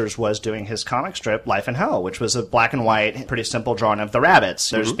producers, was doing his comic strip Life in Hell, which was a black and white, pretty simple drawing of the rabbits.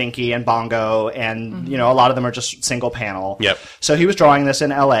 There's Binky and Bongo, and you know a lot of them are just single panel. Yep. So he was drawing this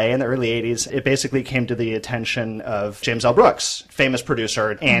in L.A. in the early '80s. It basically came to the attention of James L. Brooks, famous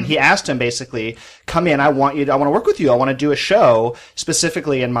producer, and he asked him basically, "Come in, I want to work with you. I want to do a show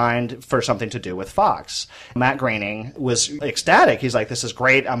specifically in mind for something to do with Fox." Matt Groening was ecstatic. He's like, "This is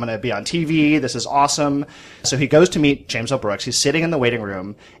great. I'm going to be on TV. This is awesome." So he goes to meet James L. Brooks. He's sitting in the waiting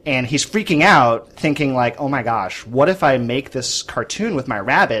room and he's freaking out, thinking like, "Oh my gosh, what if I make this cartoon with my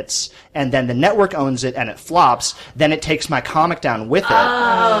rabbits and then the network owns it and it flops? Then it takes my comic down with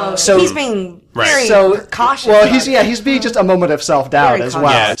it." So He's being very so cautious. Well, about he's being just a moment of self-doubt Very as cautious.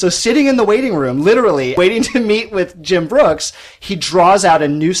 well. Yeah. So sitting in the waiting room, literally waiting to meet with Jim Brooks, he draws out a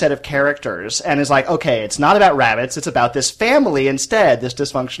new set of characters and is like, "Okay, it's not about rabbits, it's about this family instead, this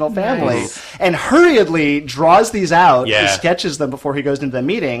dysfunctional family." And hurriedly draws these out, Yeah. he sketches them before he goes into the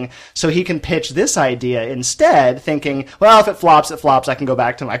meeting so he can pitch this idea instead, thinking, "Well, if it flops, it flops. I can go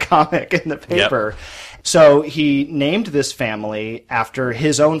back to my comic in the paper." So he named this family after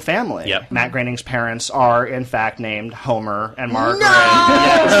his own family. Yep. Matt Groening's parents are, in fact, named Homer and Margaret.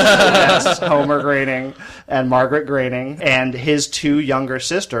 Yes, Homer Groening and Margaret Groening. And his two younger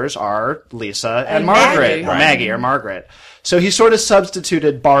sisters are Lisa and Margaret. Maggie. Or Maggie or Margaret. So he sort of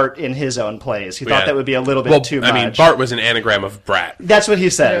substituted Bart in his own place. He thought that would be a little bit too much. I mean, Bart was an anagram of brat. That's what he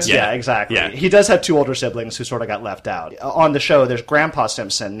says. Yeah. Yeah, exactly. Yeah. He does have two older siblings who sort of got left out. On the show, there's Grandpa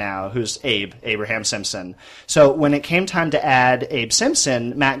Simpson now, who's Abraham Simpson. So when it came time to add Abe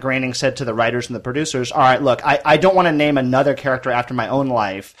Simpson, Matt Groening said to the writers and the producers, all right, look, I don't want to name another character after my own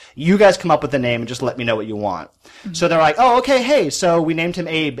life. You guys come up with a name and just let me know what you want. Mm-hmm. So they're like, oh, okay, hey, so we named him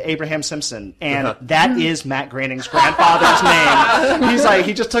Abraham Simpson. And that is Matt Groening's grandfather's name. He's like,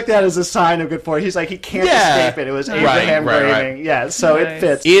 he just took that as a sign of good fortune. He's like, he can't escape it. It was Abraham Groening. Right. Yeah, so it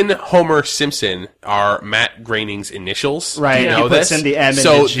fits. In Homer Simpson are Matt Groening's initials. Right. Do you know he this? puts in the M and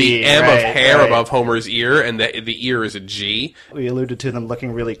so the G. the M of hair above Homer's ear, and the ear is a G. We alluded to them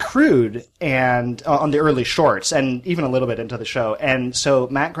looking really crude and on the early shorts, and even a little bit into the show. And so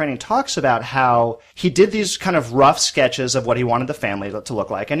Matt Groening talks about how he did these kind of rough sketches of what he wanted the family to look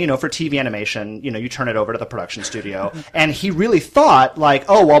like. And, for TV animation, you turn it over to the production studio. And he really thought, like,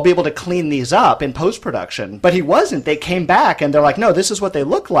 oh, well, I'll be able to clean these up in post-production. But he wasn't. They came back, and they're like, no, this is what they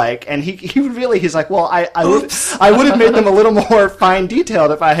look like. And he's like, well, I would have made them a little more fine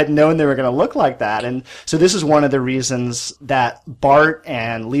detailed if I had known they were going to look like that. And so this is one of the reasons that Bart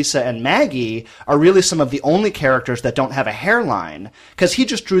and Lisa and Maggie are really some of the only characters that don't have a hairline. Because he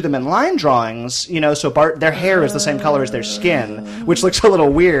just drew them in line drawings, so Bart, their hair is the same color as their skin, which looks a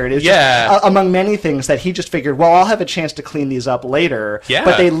little weird. It's just, among many things that he just figured, well, I'll have a chance to clean these up later. Yeah.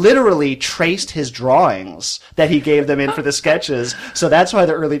 But they literally traced his drawings that he gave them in for the sketches. So that's why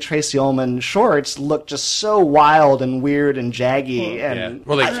the early Tracy Ullman shorts look just so wild and weird and jaggy.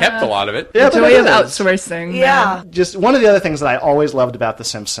 Well, they kept a lot of it. The joy of outsourcing. Yeah. Just one of the other things that I always loved about The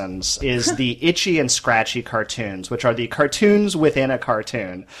Simpsons is the Itchy and Scratchy cartoons, which are the cartoons within a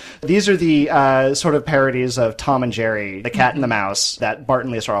cartoon. These are the sort of parodies of Tom and Jerry, the cat and the mouse, that Bart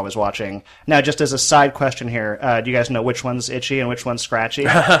and Lisa are always watching. Now, just as a side question here, do you guys know which one's Itchy and which one's Scratchy?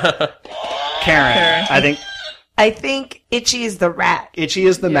 Karen. I think Itchy is the rat. Itchy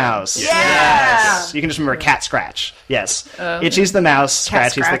is the mouse. Yeah! Yes. You can just remember Cat Scratch. Yes. Itchy's the mouse,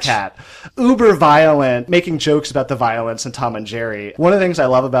 Scratchy's the Scratch. cat. Uber violent, making jokes about the violence in Tom and Jerry. One of the things I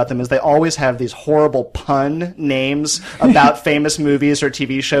love about them is they always have these horrible pun names about famous movies or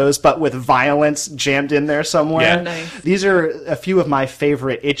TV shows, but with violence jammed in there somewhere. Yeah. Nice. These are a few of my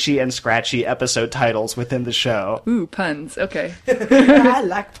favorite Itchy and Scratchy episode titles within the show. Ooh, puns. Okay. I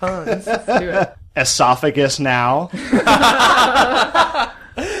like puns. Let's do it. Esophagus Now.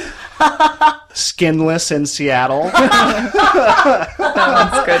 Skinless in Seattle. That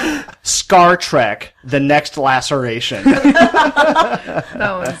one's good. Scar Trek, The Next Laceration. That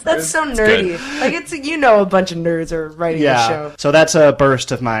one's That's so nerdy. Like, it's a bunch of nerds are writing the show. So that's a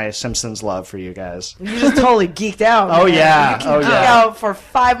burst of my Simpsons love for you guys. You just totally geeked out. Oh, man. yeah. You can geek out for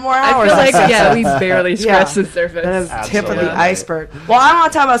 5 more I hours. feel like, we barely scratched the surface. That is tip of the Absolutely. iceberg. Well, I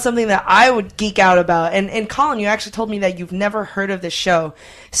want to talk about something that I would geek out about. And Colin, you actually told me that you've never heard of this show.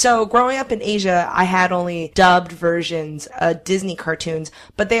 So growing up in Asia, I had only dubbed versions, Disney cartoons,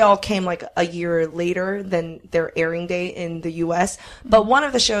 but they all came like a year later than their airing date in the US. But one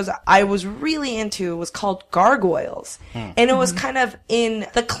of the shows I was really into was called Gargoyles. And it was kind of in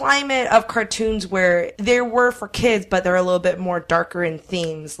the climate of cartoons where they were for kids, but they're a little bit more darker in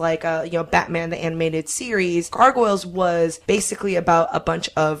themes, like, Batman, the animated series. Gargoyles was basically about a bunch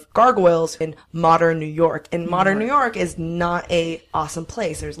of gargoyles in modern New York. And modern New York is not a awesome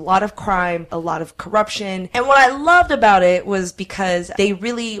place. There's a lot of crime, a lot of corruption. And what I loved about it was because they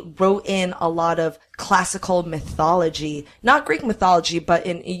really wrote in a lot of classical mythology, not Greek mythology, but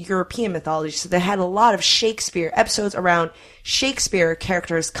in European mythology. So they had a lot of Shakespeare episodes around Shakespeare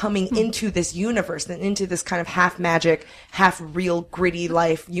characters coming into this universe and into this kind of half magic, half real gritty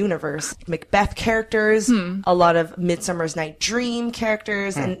life universe. Macbeth characters, a lot of Midsummer's Night Dream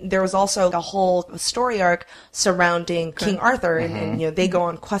characters, and there was also a whole story arc surrounding King Arthur, and they go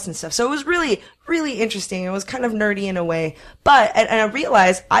on quests and stuff. So it was really, really interesting. It was kind of nerdy in a way, but and I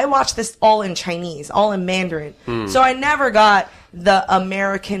realized I watched this all in Chinese, all in Mandarin, so I never got the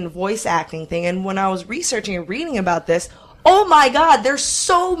American voice acting thing. And when I was researching and reading about this, oh my God, there's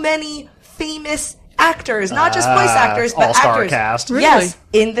so many famous actors, not just voice actors, but all-star actors. cast. Really? Yes,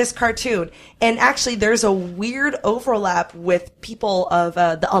 in this cartoon. And actually, there's a weird overlap with people of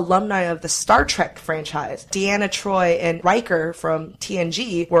the alumni of the Star Trek franchise. Deanna Troi and Riker from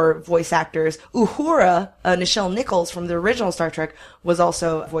TNG were voice actors. Uhura, Nichelle Nichols from the original Star Trek, was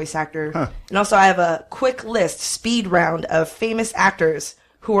also a voice actor. And also, I have a quick list, speed round, of famous actors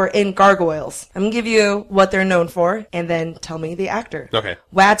who are in Gargoyles. I'm going to give you what they're known for, and then tell me the actor. Okay.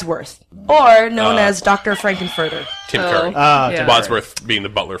 Wadsworth, or known as Dr. Frankenfurter. Tim Curry. Yeah. Wadsworth being the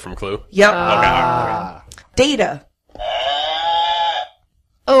butler from Clue. Yep. Okay. Data.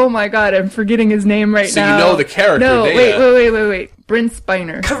 Oh my god, I'm forgetting his name right So now. you know the character, No, Dana. wait. Brent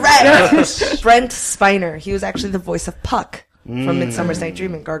Spiner. Correct. Brent Spiner. He was actually the voice of Puck from Midsummer's Night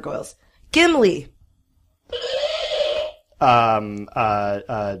Dream and Gargoyles. Gimli.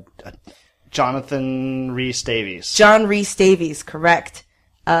 Jonathan Rhys Davies. John Rhys Davies. Correct.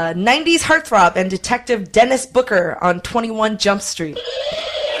 90s heartthrob and Detective Dennis Booker on 21 Jump Street.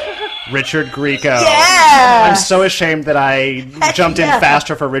 Richard Grieco. Yeah! I'm so ashamed that I jumped in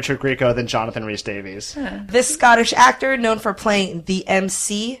faster for Richard Grieco than Jonathan Rhys Davies. This Scottish actor known for playing the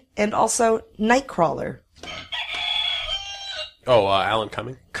MC and also Nightcrawler. Oh, Alan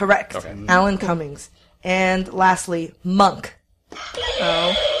Cumming? Correct. Okay. Alan Cummings. And lastly, Monk.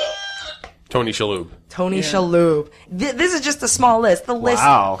 Tony Shalhoub. Tony Shalhoub. This is just a small list. The list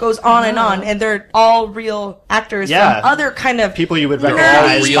Wow. goes on, and they're all real actors from other kind of People you would nerdy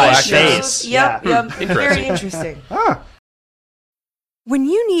recognize real by actors. face. Yep, Yeah. yep. Very interesting. When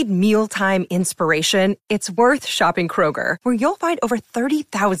you need mealtime inspiration, it's worth shopping Kroger, where you'll find over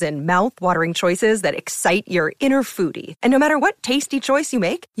 30,000 mouth-watering choices that excite your inner foodie. And no matter what tasty choice you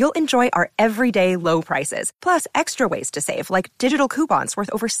make, you'll enjoy our everyday low prices, plus extra ways to save, like digital coupons worth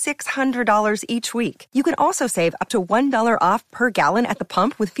over $600 each week. You can also save up to $1 off per gallon at the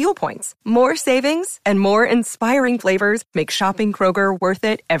pump with fuel points. More savings and more inspiring flavors make shopping Kroger worth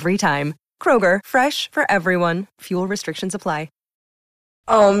it every time. Kroger, fresh for everyone. Fuel restrictions apply.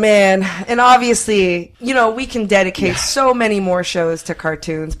 Oh, man. And obviously, we can dedicate so many more shows to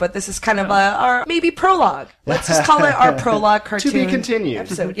cartoons, but this is kind of our maybe prologue. Let's just call it our prologue cartoon. To be continued.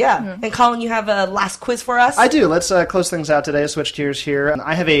 Episode. Yeah. And Colin, you have a last quiz for us? I do. Let's close things out today. Switch gears here.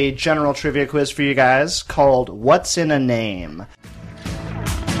 I have a general trivia quiz for you guys called What's in a Name?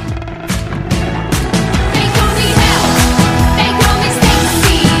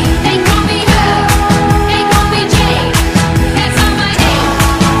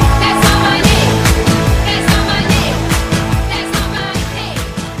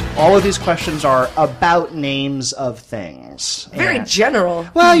 All of these questions are about names of things. Very And- general.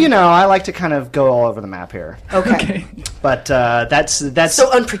 Well, I like to kind of go all over the map here. Okay. But that's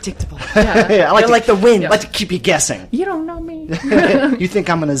So unpredictable. yeah, I You're like the wind. I like to keep you guessing. You don't know me. You think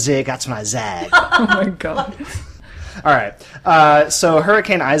I'm gonna zig? That's when I zag. Oh my god. All right. So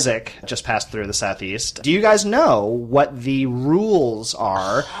Hurricane Isaac just passed through the southeast. Do you guys know what the rules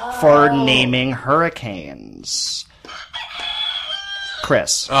are for naming hurricanes?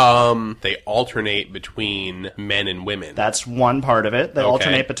 Chris. They alternate between men and women. That's one part of it. They Okay.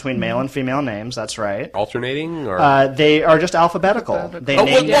 alternate between male and female names. That's right. Alternating? Or? They are just alphabetical. They Oh,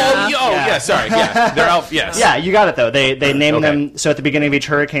 name sorry. Yeah, they're yes. Yeah, you got it, though. They name Okay. them, so at the beginning of each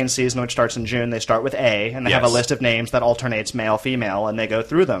hurricane season, which starts in June, they start with A, and they have a Yes. list of names that alternates male, female, and they go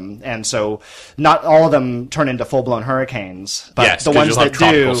through them. And so not all of them turn into full-blown hurricanes, but Yes, the 'cause ones you'll that have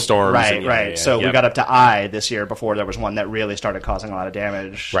tropical do... storms right, and right. yeah, So we yep. got up to I this year before there was one that really started causing a lot of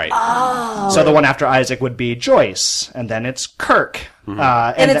damage. Right. So the one after Isaac would be Joyce, and then it's Kirk.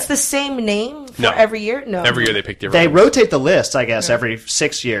 And it's the same name for No. every year? No. Every year they pick different They ones. rotate the list, I guess, every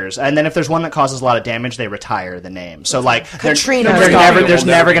 6 years, and then if there's one that causes a lot of damage, they retire the name. So, like, Katrina. there's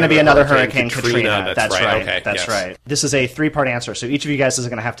never going to be another Hurricane Hurricane Katrina. Katrina. That's right. Okay, That's yes. right. This is a 3-part answer, so each of you guys is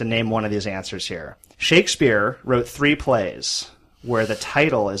going to have to name one of these answers here. Shakespeare wrote 3 plays where the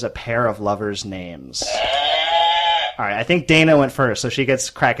title is a pair of lovers' names. All right, I think Dana went first, so she gets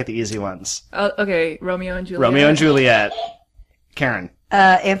crack at the easy ones. Okay, Romeo and Juliet. Romeo and Juliet. Karen.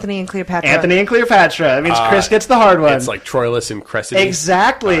 Anthony and Cleopatra. Anthony and Cleopatra. That means Chris gets the hard one. It's like Troilus and Cressida.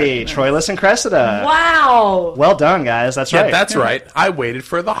 Exactly. Troilus and Cressida. Wow. Well done, guys. That's Yeah, right. that's right. I waited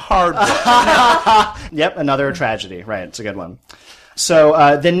for the hard one. Yep, another tragedy. Right, it's a good one.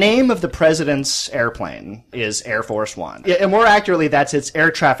 So the name of the president's airplane is Air Force One. Yeah, and more accurately, that's its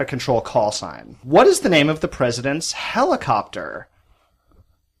air traffic control call sign. What is the name of the president's helicopter?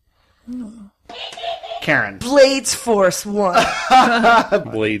 Karen. Blades Force One.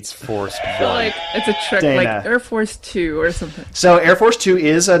 Blades Force I feel One. like it's a trick, Dana. like Air Force 2 or something. So Air Force Two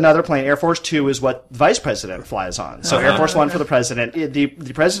is another plane. Air Force Two is what the vice president flies on. So Air Force One for the president. The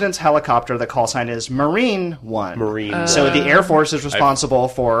president's helicopter, the call sign is Marine One. Marine. So the Air Force is responsible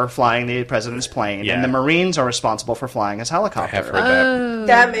for flying the president's plane, Yeah. and the Marines are responsible for flying his helicopter. I have heard that.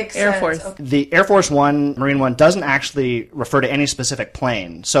 That makes Air sense. Force. Okay. The Air Force One, Marine One, doesn't actually refer to any specific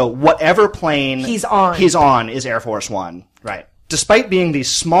plane. So whatever plane He's on is Air Force One. Right. Despite being the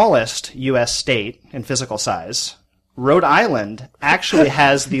smallest U.S. state in physical size, Rhode Island actually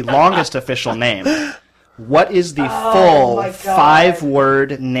has the longest official name. What is the full my God.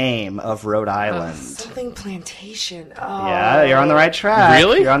 5-word name of Rhode Island? Something plantation. Oh. Yeah, you're on the right track.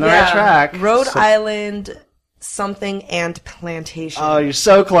 Really? You're on the Yeah. right track. Rhode Island something and plantation. Oh, you're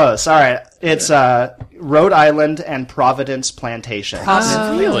so close. All right. It's Rhode Island and Providence Plantation.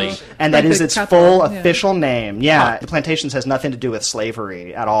 Really? And that Like is the its capital, full official name. Yeah. The plantations has nothing to do with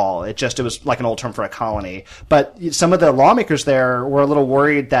slavery at all. It was like an old term for a colony. But some of the lawmakers there were a little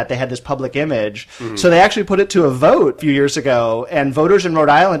worried that they had this public image. So they actually put it to a vote a few years ago. And voters in Rhode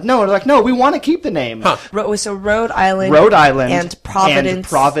Island, they're like, no, we want to keep the name. So Rhode Island and Providence.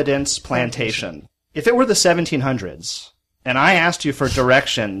 Providence Plantation. If it were the 1700s, and I asked you for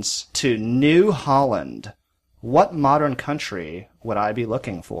directions to New Holland, what modern country would I be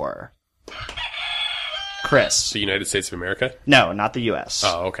looking for? Chris. The United States of America? No, not the U.S.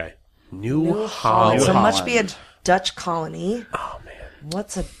 Oh, okay. New Holland. So New must be a Holland. Dutch colony. Oh, man.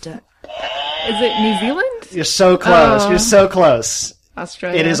 What's a Dutch? Is it New Zealand? You're so close. You're so close.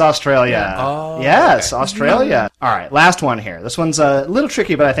 Australia? It is Australia. Yeah. Oh, Yes, okay. Australia. All right, last one here. This one's a little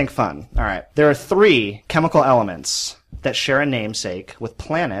tricky, but I think fun. All right. There are 3 chemical elements that share a namesake with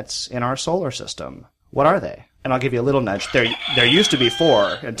planets in our solar system. What are they? And I'll give you a little nudge. There used to be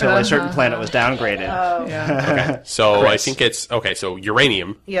 4 until a certain planet was downgraded. Yeah. So Chris. I think it's, so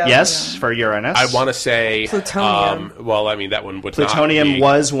uranium. Yeah. Yes, for Uranus. I want to say... Plutonium. that one would Plutonium not be.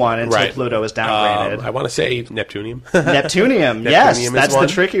 was one until Right. Pluto was downgraded. I want to say Neptunium. Neptunium, yes, Neptunium is that's one.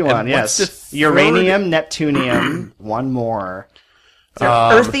 the tricky one. And Yes, what's the uranium, Neptunium, one more.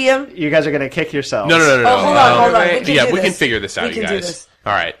 Earthium? You guys are gonna kick yourselves. No. Oh, hold on. We can do we can this. figure this out, We you can do guys. this.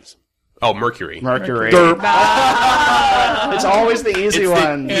 All right. Oh, Mercury. Mercury. It's always the easy It's the-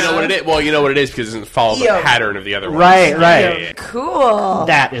 one. You know what it is? Well, you know what it is because it doesn't follow the Yo. pattern of the other ones. Right. Yeah. Cool.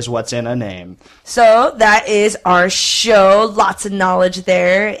 That is what's in a name. So that is our show. Lots of knowledge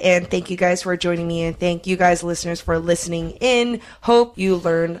there. And thank you guys for joining me. And thank you guys, listeners, for listening in. Hope you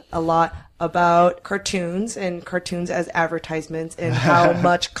learned a lot about cartoons and cartoons as advertisements and how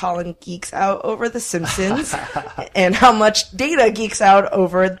much Colin geeks out over The Simpsons and how much Data geeks out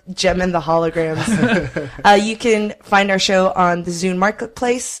over Gem and the Holograms. You can find our show on the Zune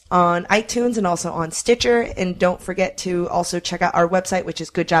Marketplace, on iTunes, and also on Stitcher. And don't forget to also check out our website, which is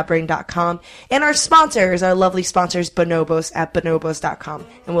goodjobbrain.com, and our sponsors, our lovely sponsors, Bonobos at bonobos.com.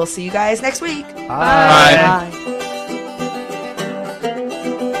 And we'll see you guys next week. Bye. Bye.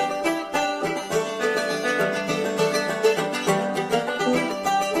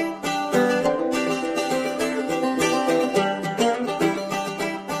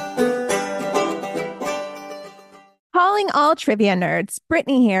 Calling all trivia nerds,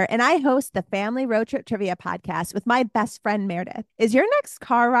 Brittany here, and I host the Family Road Trip Trivia Podcast with my best friend Meredith. Is your next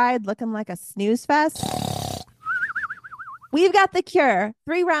car ride looking like a snooze fest? We've got the cure.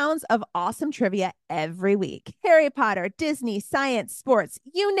 3 rounds of awesome trivia every week. Harry Potter, Disney, science, sports,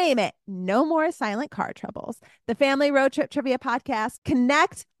 you name it. No more silent car troubles. The Family Road Trip Trivia Podcast.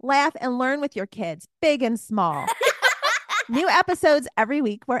 Connect, laugh, and learn with your kids, big and small. New episodes every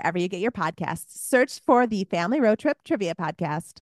week wherever you get your podcasts. Search for the Family Road Trip Trivia Podcast.